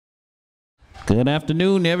Good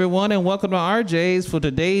afternoon, everyone, and welcome to RJ's for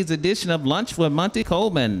today's edition of Lunch with Monty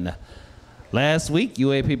Coleman. Last week,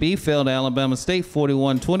 UAPB fell to Alabama State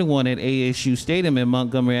 41-21 at ASU Stadium in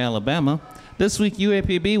Montgomery, Alabama. This week,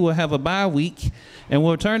 UAPB will have a bye week and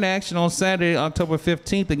will return to action on Saturday, October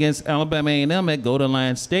 15th against Alabama A&M at Golden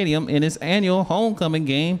Lion Stadium in its annual homecoming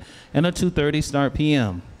game and a 2:30 start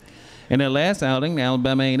p.m. In their last outing,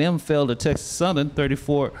 Alabama A&M fell to Texas Southern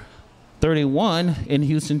 34-31 in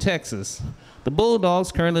Houston, Texas. The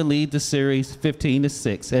Bulldogs currently lead the series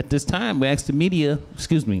 15-6. At this time, we ask the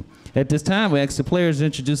players to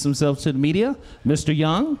introduce themselves to the media. Mr.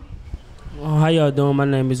 Young. How y'all doing? My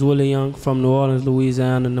name is Willie Young from New Orleans,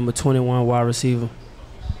 Louisiana, number 21 wide receiver.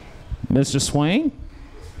 Mr. Swain.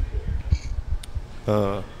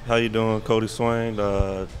 How you doing? Cody Swain,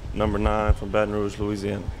 number 9 from Baton Rouge,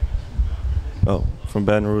 Louisiana. From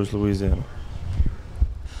Baton Rouge, Louisiana.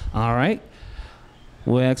 All right.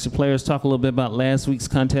 We'll ask the players to talk a little bit about last week's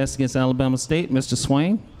contest against Alabama State. Mr.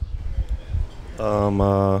 Swain.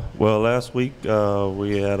 Well, last week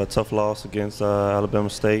we had a tough loss against Alabama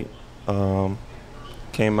State.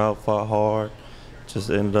 Came out, fought hard, just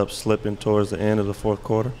ended up slipping towards the end of the fourth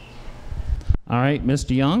quarter. All right,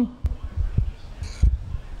 Mr. Young.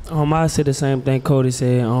 I said the same thing Cody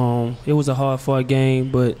said. It was a hard-fought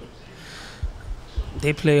game, but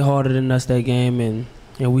they played harder than us that game, and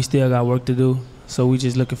we still got work to do. So we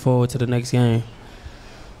just looking forward to the next game.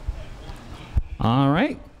 All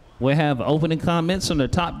right. We have opening comments from the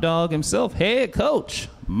top dog himself, head coach,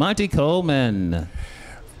 Monty Coleman.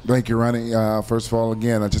 Thank you, Ronnie. First of all,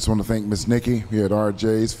 again, I just want to thank Miss Nikki here at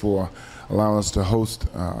RJ's for allowing us to host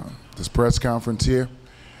this press conference here.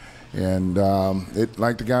 And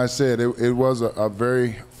like the guy said, it was a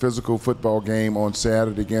very physical football game on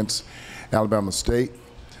Saturday against Alabama State.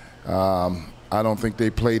 I don't think they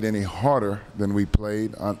played any harder than we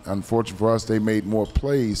played. Unfortunately for us, they made more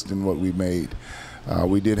plays than what we made.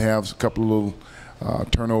 We did have a couple of little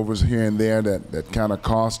turnovers here and there that kind of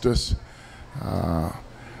cost us.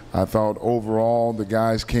 I thought overall the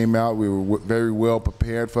guys came out. We were very well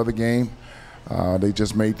prepared for the game. They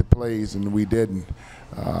just made the plays, and we didn't.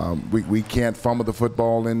 We can't fumble the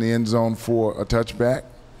football in the end zone for a touchback.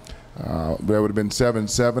 There would have been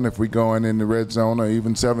 7-7 if we go in the red zone, or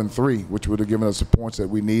even 7-3, which would have given us the points that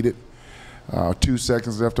we needed. 2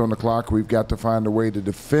 seconds left on the clock. We've got to find a way to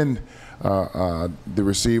defend the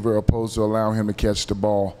receiver opposed to allowing him to catch the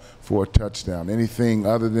ball for a touchdown. Anything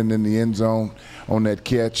other than in the end zone on that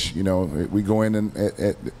catch, we go in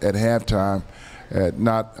at halftime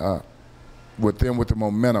not with them with the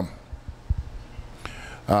momentum.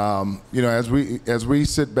 As we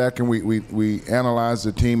sit back and we analyze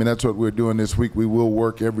the team, and that's what we're doing this week. We will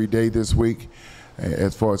work every day this week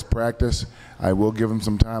as far as practice. I will give them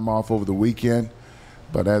some time off over the weekend.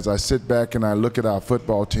 But as I sit back and I look at our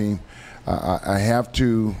football team, I have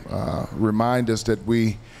to remind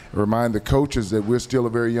the coaches that we're still a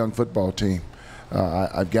very young football team.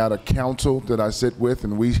 I've got a council that I sit with,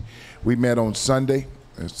 and we met on Sunday,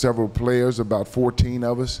 several players, about 14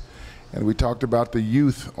 of us. And we talked about the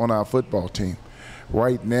youth on our football team.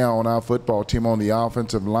 Right now on our football team on the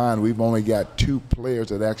offensive line, we've only got 2 players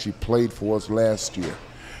that actually played for us last year.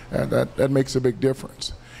 And that makes a big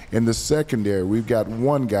difference. In the secondary, we've got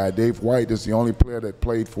 1 guy, Dave White, is the only player that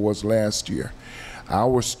played for us last year.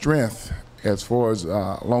 Our strength as far as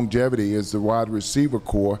longevity is the wide receiver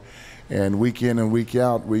core. And week in and week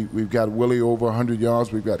out, we've got Willie over 100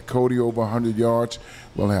 yards. We've got Cody over 100 yards.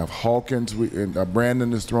 We'll have Hawkins. And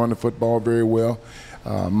Brandon is throwing the football very well.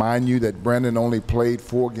 Mind you that Brandon only played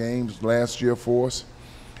 4 games last year for us.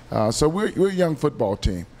 So we're a young football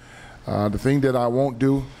team. The thing that I won't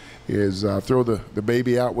do is throw the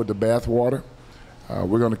baby out with the bathwater.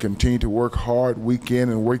 We're going to continue to work hard week in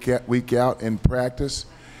and week out in practice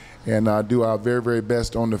and do our very, very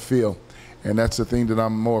best on the field. And that's the thing that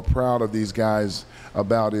I'm more proud of these guys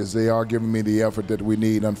about, is they are giving me the effort that we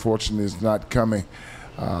need. Unfortunately, it's not coming.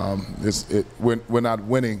 We're not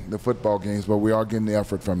winning the football games, but we are getting the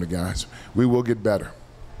effort from the guys. We will get better.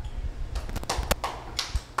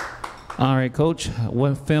 All right, Coach,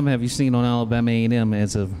 what film have you seen on Alabama A&M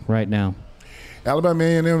as of right now? Alabama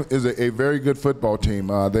A&M is a very good football team.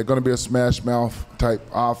 They're going to be a smash-mouth type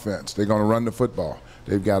offense. They're going to run the football.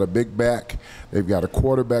 They've got a big back. They've got a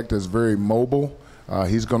quarterback that's very mobile.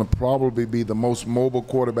 He's going to probably be the most mobile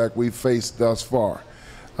quarterback we've faced thus far.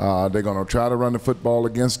 They're going to try to run the football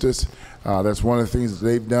against us. That's one of the things that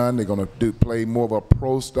they've done. They're going to play more of a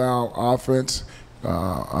pro-style offense,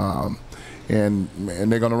 and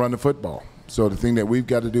they're going to run the football. So the thing that we've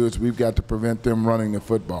got to do is we've got to prevent them running the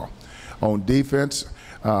football. On defense,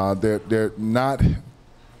 they're not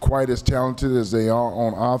quite as talented as they are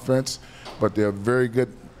on offense, but they're very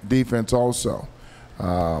good defense also.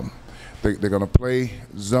 They're going to play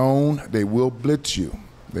zone. They will blitz you.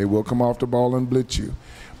 They will come off the ball and blitz you.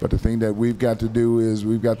 But the thing that we've got to do is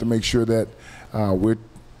we've got to make sure that we're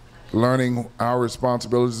learning our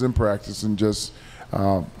responsibilities in practice and just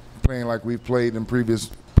playing like we've played in previous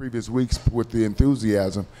weeks with the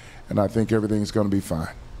enthusiasm, and I think everything's going to be fine.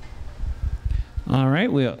 All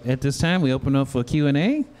right. Well, at this time, we open up for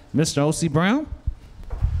Q&A. Mr. O.C. Brown.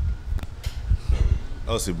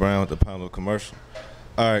 O.C. Brown with the Pamela Commercial.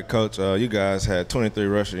 All right, Coach. You guys had 23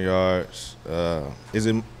 rushing yards. Is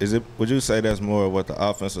it? Would you say that's more of what the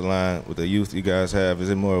offensive line with the youth you guys have? Is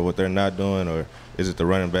it more of what they're not doing, or is it the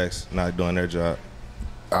running backs not doing their job?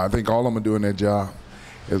 I think all of them are doing their job.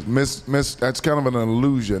 That's kind of an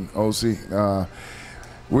illusion, OC.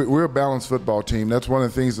 We're a balanced football team. That's one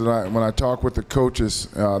of the things that when I talk with the coaches,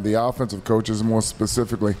 the offensive coaches more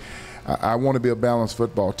specifically, I want to be a balanced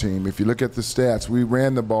football team. If you look at the stats, we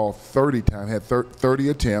ran the ball 30 times, had 30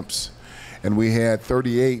 attempts, and we had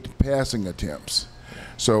 38 passing attempts.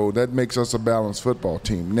 So that makes us a balanced football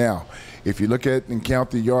team. Now, if you look at and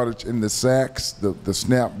count the yardage in the sacks, the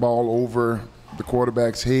snap ball over the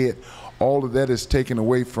quarterback's head, all of that is taken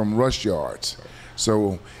away from rush yards.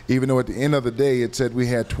 So even though at the end of the day it said we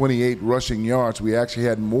had 28 rushing yards, we actually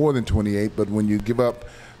had more than 28, but when you give up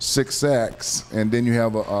 6 sacks and then you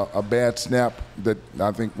have a bad snap that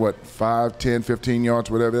I think, 5, 10, 15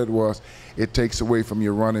 yards, whatever that was, it takes away from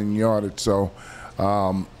your running yardage. So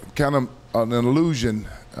kind of an illusion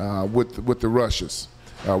with the rushes.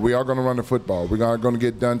 We are going to run the football. We are going to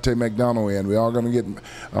get Dante McDonald in. We are going to get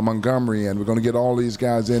Montgomery in. We're going to get all these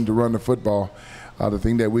guys in to run the football. The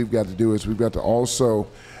thing that we've got to do is we've got to also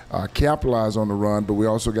capitalize on the run, but we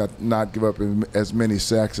also got to not give up as many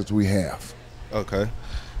sacks as we have. Okay.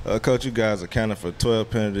 Coach, you guys accounted for 12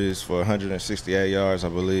 penalties for 168 yards, I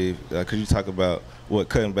believe. Could you talk about what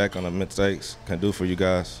cutting back on the mistakes can do for you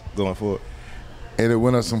guys going forward? And it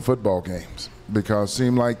win us some football games, because it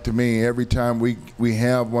seemed like to me every time we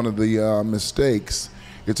have one of the mistakes,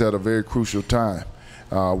 it's at a very crucial time.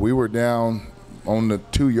 We were down on the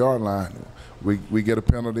 2-yard line. We get a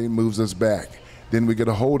penalty, moves us back. Then we get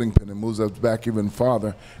a holding penalty, moves us back even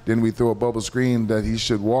farther. Then we throw a bubble screen that he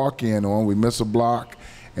should walk in on. We miss a block,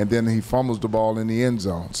 and then he fumbles the ball in the end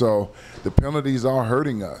zone. So the penalties are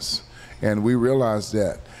hurting us, and we realize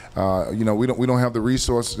that. We don't have the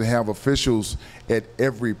resources to have officials at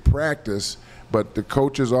every practice, but the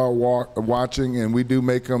coaches are watching, and we do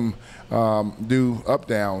make them do up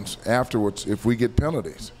downs afterwards if we get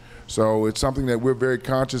penalties. So it's something that we're very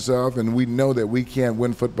conscious of, and we know that we can't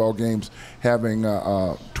win football games having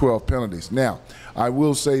 12 penalties. Now, I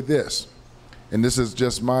will say this, and this is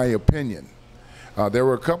just my opinion. There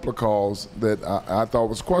were a couple of calls that I thought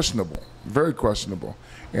was questionable, very questionable,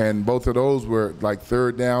 and both of those were like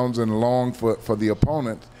 3rd downs and long for the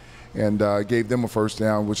opponent, and gave them a 1st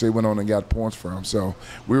down, which they went on and got points from. So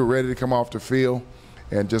we were ready to come off the field,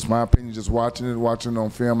 and just my opinion, just watching it on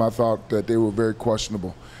film, I thought that they were very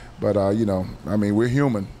questionable. But, we're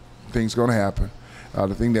human. Things going to happen.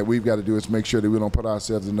 The thing that we've got to do is make sure that we don't put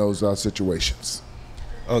ourselves in those situations.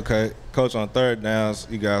 Okay. Coach, on 3rd downs,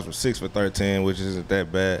 you guys were 6 for 13, which isn't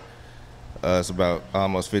that bad. It's about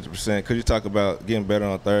almost 50%. Could you talk about getting better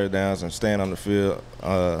on 3rd downs and staying on the field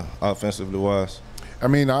offensively wise?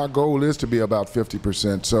 Our goal is to be about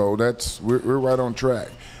 50%, so we're right on track.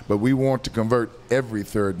 But we want to convert every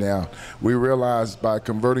 3rd down. We realize by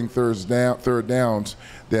converting 3rd downs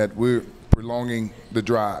that we're prolonging the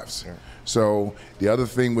drives. Yeah. So the other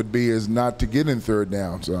thing would be is not to get in 3rd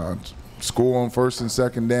downs, score on 1st and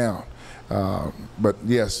 2nd down. But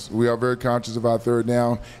yes, we are very conscious of our 3rd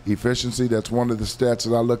down efficiency. That's one of the stats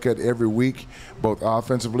that I look at every week, both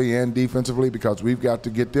offensively and defensively, because we've got to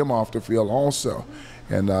get them off the field also.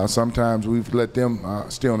 And sometimes we've let them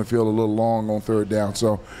stay on the field a little long on 3rd down.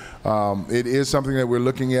 So it is something that we're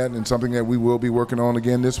looking at and something that we will be working on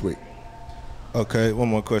again this week. Okay, one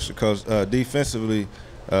more question, Coach. Defensively,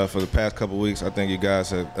 for the past couple of weeks, I think you guys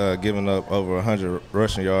have given up over 100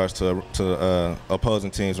 rushing yards to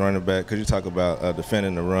opposing teams running back. Could you talk about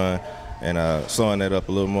defending the run and slowing that up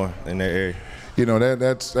a little more in that area?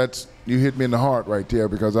 That's you hit me in the heart right there,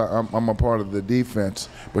 because I'm a part of the defense.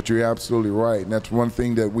 But you're absolutely right, and that's one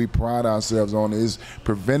thing that we pride ourselves on is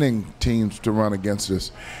preventing teams to run against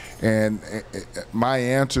us. And my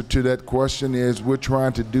answer to that question is we're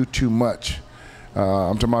trying to do too much.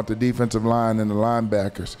 I'm talking about the defensive line and the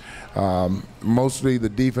linebackers. Mostly the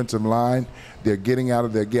defensive line, they're getting out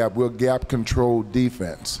of their gap. We're gap control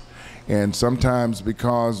defense. And sometimes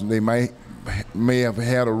because they may have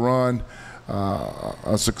had a run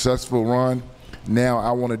a successful run. Now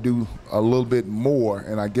I want to do a little bit more,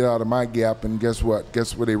 and I get out of my gap, and guess what?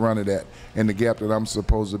 Guess where they run it at? In the gap that I'm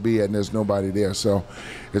supposed to be at, and there's nobody there. So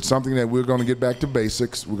it's something that we're going to get back to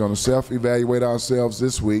basics. We're going to self-evaluate ourselves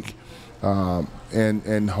this week,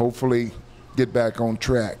 and hopefully get back on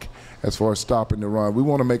track as far as stopping the run. We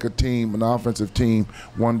want to make a team, an offensive team,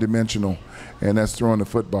 one-dimensional, and that's throwing the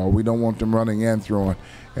football. We don't want them running and throwing.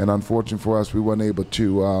 And unfortunately for us, we weren't able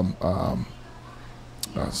to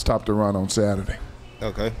stop the run on Saturday.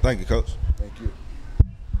 Okay, thank you, Coach. Thank you.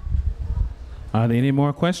 Are there any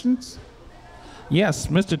more questions? Yes,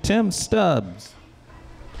 Mr. Tim Stubbs.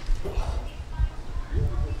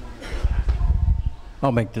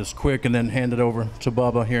 I'll make this quick and then hand it over to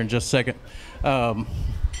Bubba here in just a second.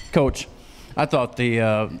 Coach, I thought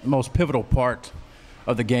the most pivotal part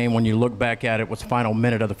of the game when you look back at it was the final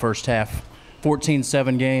minute of the first half.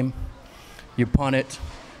 14-7 game, you punt it,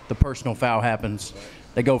 the personal foul happens.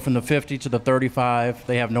 They go from the 50 to the 35.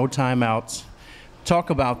 They have no timeouts. Talk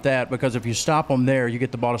about that, because if you stop them there, you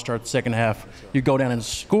get the ball to start the second half. You go down and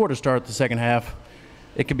score to start the second half.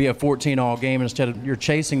 It could be a 14-all game. Instead of you're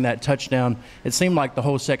chasing that touchdown, it seemed like the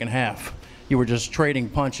whole second half you were just trading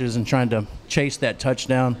punches and trying to chase that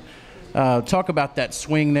touchdown. Talk about that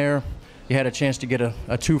swing there. You had a chance to get a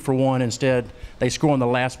 2-for-1. Instead, they score on the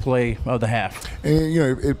last play of the half. And, you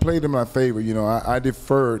know, it played in my favor. You know, I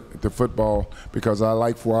deferred the football because I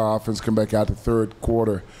like for our offense to come back out the third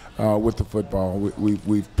quarter with the football.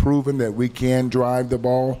 We've proven that we can drive the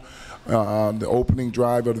ball, the opening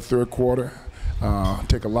drive of the third quarter,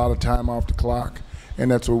 take a lot of time off the clock, and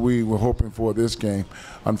that's what we were hoping for this game.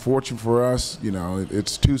 Unfortunately for us, you know,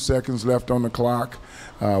 it's 2 seconds left on the clock.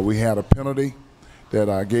 We had a penalty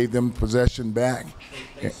that gave them possession back.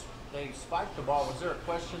 They spiked the ball. Was there a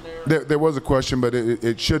question there? There was a question, but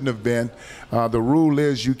it shouldn't have been. The rule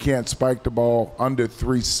is you can't spike the ball under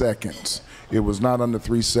 3 seconds. It was not under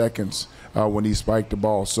 3 seconds when he spiked the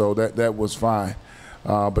ball, so that was fine.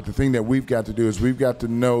 But the thing that we've got to do is we've got to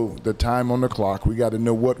know the time on the clock. We got to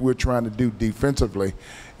know what we're trying to do defensively,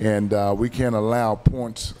 and we can't allow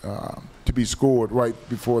points to be scored right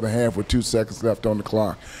before the half with 2 seconds left on the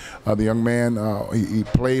clock. The young man, he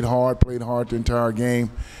played hard the entire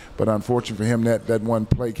game, but unfortunately for him, that one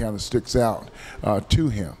play kind of sticks out to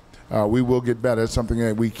him. We will get better. It's something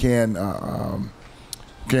that we can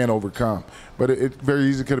overcome. But it very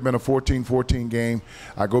easily could have been a 14-14 game.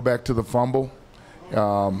 I go back to the fumble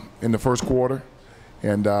in the first quarter,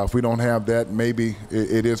 and if we don't have that, maybe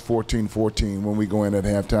it is 14-14 when we go in at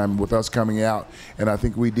halftime with us coming out. And I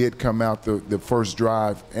think we did come out the first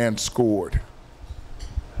drive and scored.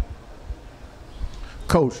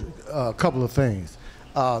 Coach, a couple of things.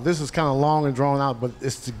 This is kind of long and drawn out, but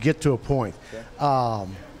it's to get to a point.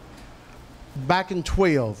 Back in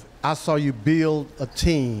 12, I saw you build a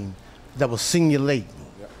team that was senior laden.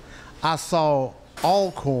 I saw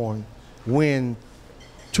Alcorn win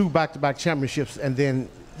 2 back-to-back championships, and then,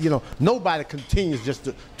 you know, nobody continues just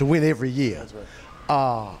to win every year. That's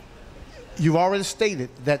right. You've already stated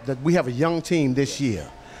that we have a young team this year.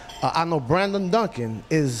 I know Brandon Duncan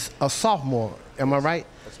is a sophomore. Am I right?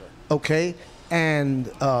 That's right. Okay.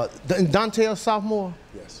 And Dante a sophomore?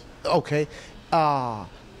 Yes. Okay. Do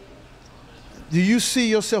you see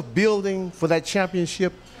yourself building for that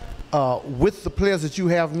championship with the players that you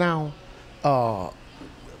have now?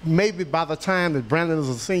 Maybe by the time that Brandon is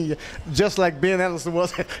a senior, just like Ben Anderson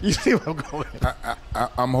was, you see where I'm going?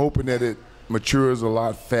 I'm hoping that it matures a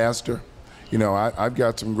lot faster. You know, I've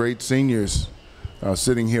got some great seniors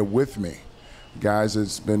sitting here with me, guys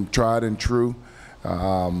that's been tried and true.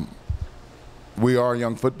 We are a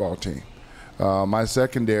young football team. My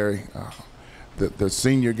secondary, the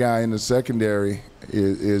senior guy in the secondary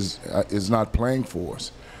is not playing for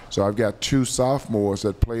us. So I've got 2 sophomores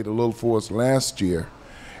that played a little for us last year.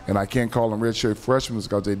 And I can't call them redshirt freshmen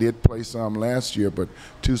because they did play some last year, but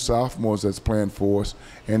 2 sophomores that's playing for us.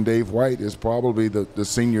 And Dave White is probably the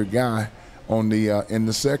senior guy on the in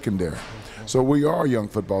the secondary. So we are a young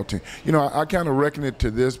football team. You know, I kind of reckon it to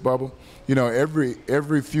this, Bubba. You know,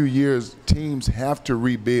 every few years, teams have to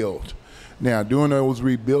rebuild. Now, during those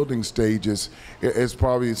rebuilding stages, it's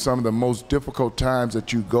probably some of the most difficult times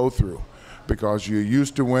that you go through, because you're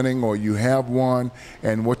used to winning or you have won,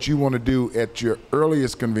 and what you want to do at your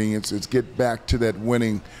earliest convenience is get back to that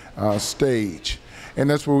winning stage. And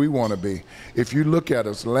that's where we want to be. If you look at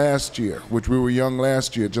us last year, which we were young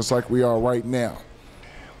last year, just like we are right now,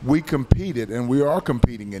 we competed and we are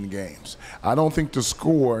competing in games. I don't think the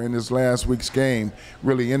score in this last week's game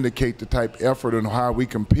really indicate the type of effort and how we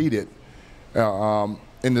competed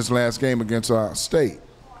in this last game against our state.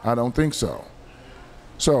 I don't think so.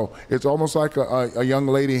 So it's almost like a young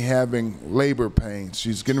lady having labor pains.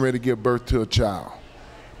 She's getting ready to give birth to a child.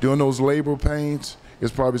 During those labor pains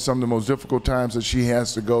is probably some of the most difficult times that she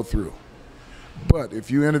has to go through. But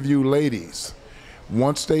if you interview ladies,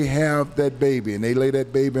 once they have that baby and they lay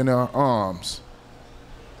that baby in her arms,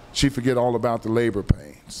 she forget all about the labor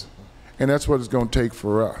pains. And that's what it's going to take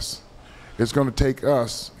for us. It's going to take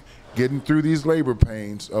us getting through these labor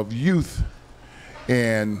pains of youth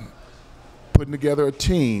and putting together a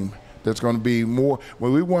team that's going to be more.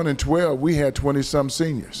 When we won in 12, we had 20-some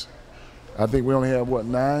seniors. I think we only have, what,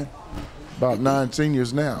 9? About 9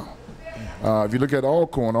 seniors now. If you look at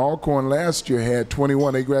Alcorn last year had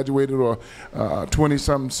 21. They graduated, or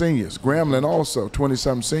 20-some seniors. Grambling also,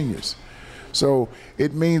 20-some seniors. So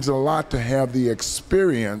it means a lot to have the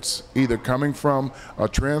experience, either coming from a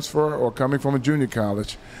transfer or coming from a junior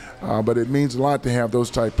college. But it means a lot to have those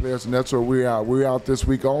type players, and that's where we're out. We're out this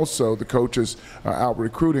week also. The coaches are out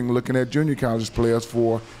recruiting, looking at junior college players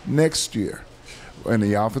for next year in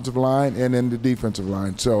the offensive line and in the defensive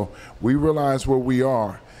line. So we realize where we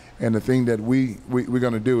are, and the thing that we're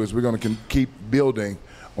going to do is we're going to keep building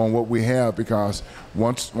on what we have, because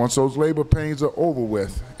once those labor pains are over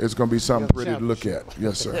with, it's going to be something pretty to look at.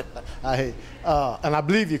 Yes, sir. And I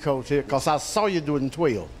believe you, Coach, here, because I saw you do it in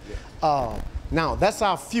 12. Now, that's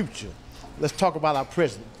our future. Let's talk about our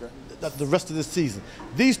present, the rest of this season.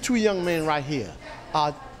 These two young men right here,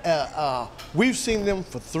 we've seen them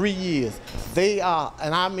for 3 years. They are,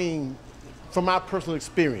 and I mean, from my personal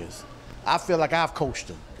experience, I feel like I've coached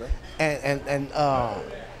them. Okay.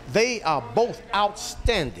 They are both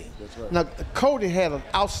outstanding. That's right. Now, Cody had an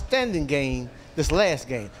outstanding game this last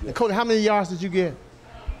game. Yes. And Cody, how many yards did you get?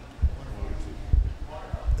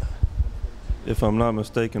 If I'm not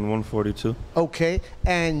mistaken, 142. Okay,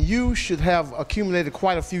 and you should have accumulated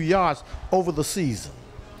quite a few yards over the season.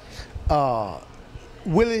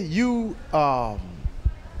 Willie, you got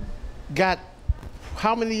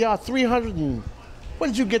how many yards? 300 and what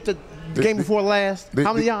did you get the game before last?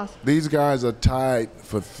 How many yards? These guys are tied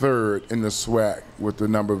for third in the SWAC with the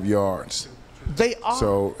number of yards. They are.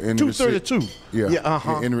 So in 232.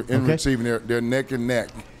 Yeah. In receiving, they're neck and neck.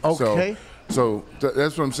 Okay. So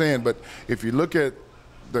that's what I'm saying. But if you look at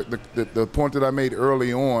the point that I made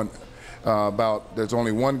early on about there's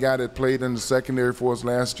only one guy that played in the secondary for us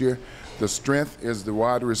last year, the strength is the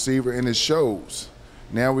wide receiver, and it shows.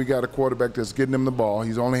 Now we got a quarterback that's getting him the ball.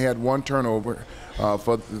 He's only had 1 turnover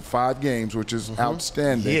for 5 games, which is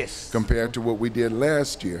outstanding compared to what we did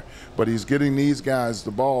last year. But he's getting these guys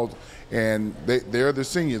the ball, and they're the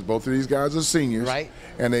seniors. Both of these guys are seniors, right?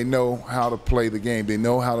 And they know how to play the game. They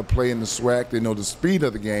know how to play in the SWAC. They know the speed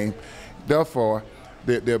of the game. Therefore,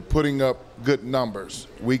 they're putting up good numbers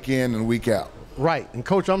week in and week out. Right. And,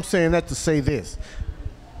 Coach, I'm saying that to say this.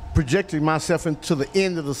 Projecting myself into the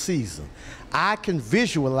end of the season, I can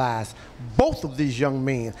visualize both of these young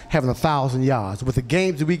men having 1,000 yards with the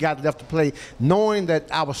games that we got left to play, knowing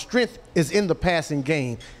that our strength is in the passing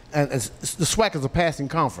game, and the SWAC is a passing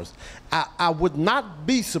conference. I would not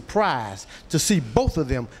be surprised to see both of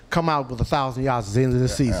them come out with 1,000 yards at the end of the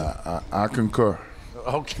season. I concur.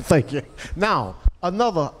 Okay, thank you. Now,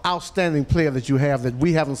 another outstanding player that you have that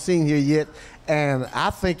we haven't seen here yet, and I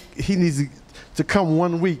think he needs to come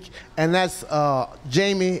 1 week, and that's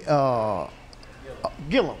Jamie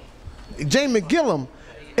Gillum. Jamie Gillum,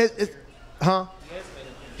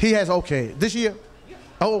 he has, okay, this year?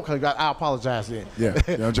 Oh, okay, I apologize then.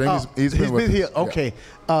 Yeah, Jamie's he's been here. Okay.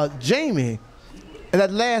 Yeah. Jamie, in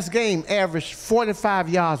that last game, averaged 45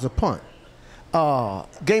 yards a punt.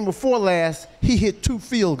 Game before last, he hit 2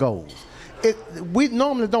 field goals. We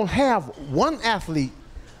normally don't have one athlete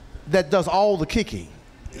that does all the kicking,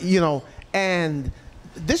 and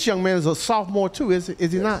this young man is a sophomore too, is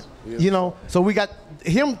he not? Yes. So we got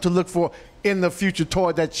him to look for in the future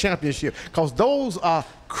toward that championship, because those are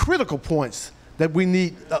critical points that we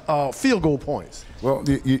need, field goal points. Well,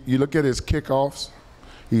 you look at his kickoffs.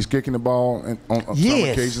 He's kicking the ball on some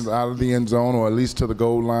occasions out of the end zone, or at least to the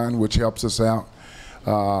goal line, which helps us out.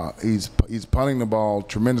 He's punting the ball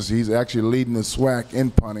tremendously. He's actually leading the SWAC in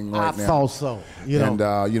punting right now. I thought so. He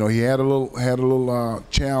had a little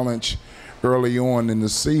challenge early on in the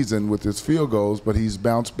season with his field goals, but he's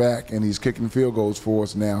bounced back and he's kicking field goals for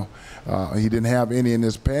us now. He didn't have any in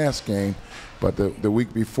this past game, but the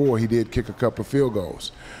week before he did kick a couple of field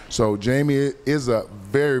goals. So Jamie is a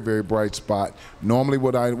very, very bright spot. Normally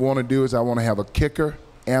what I want to do is I want to have a kicker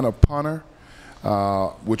and a punter,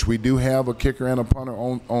 which we do have a kicker and a punter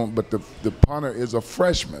on, but the punter is a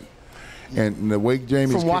freshman. And the way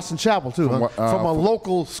Jamie's From Watson Chapel, too, huh? From a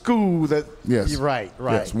local school that. Yes. You're right.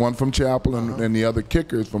 Yes, one from Chapel and the other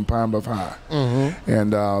kicker is from Pine Bluff High.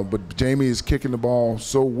 And but Jamie is kicking the ball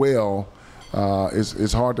so well,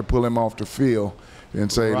 it's hard to pull him off the field and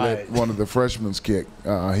say let one of the freshmen kick.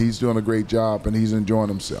 He's doing a great job and he's enjoying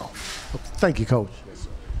himself. Thank you, Coach. Yes, sir.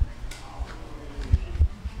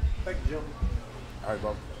 Thank you, Jim. All right,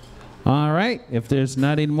 Bob. All right, if there's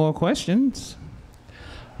not any more questions,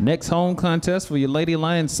 next home contest for your Lady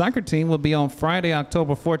Lions soccer team will be on Friday,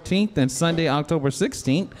 October 14th and Sunday, October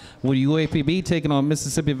 16th, with UAPB taking on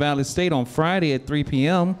Mississippi Valley State on Friday at 3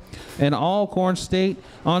 p.m. and Alcorn State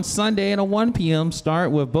on Sunday at a 1 p.m. start,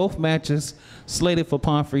 with both matches slated for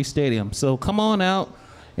Pomfrey Stadium. So come on out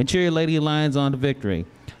and cheer your Lady Lions on to victory.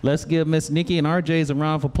 Let's give Miss Nikki and RJ's a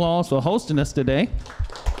round of applause for hosting us today.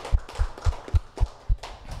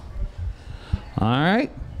 All right.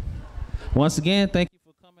 Once again, thank you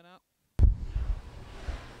for coming out.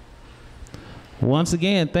 Once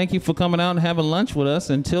again, thank you for coming out and having lunch with us.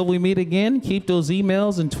 Until we meet again, keep those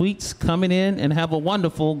emails and tweets coming in and have a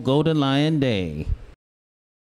wonderful Golden Lion Day.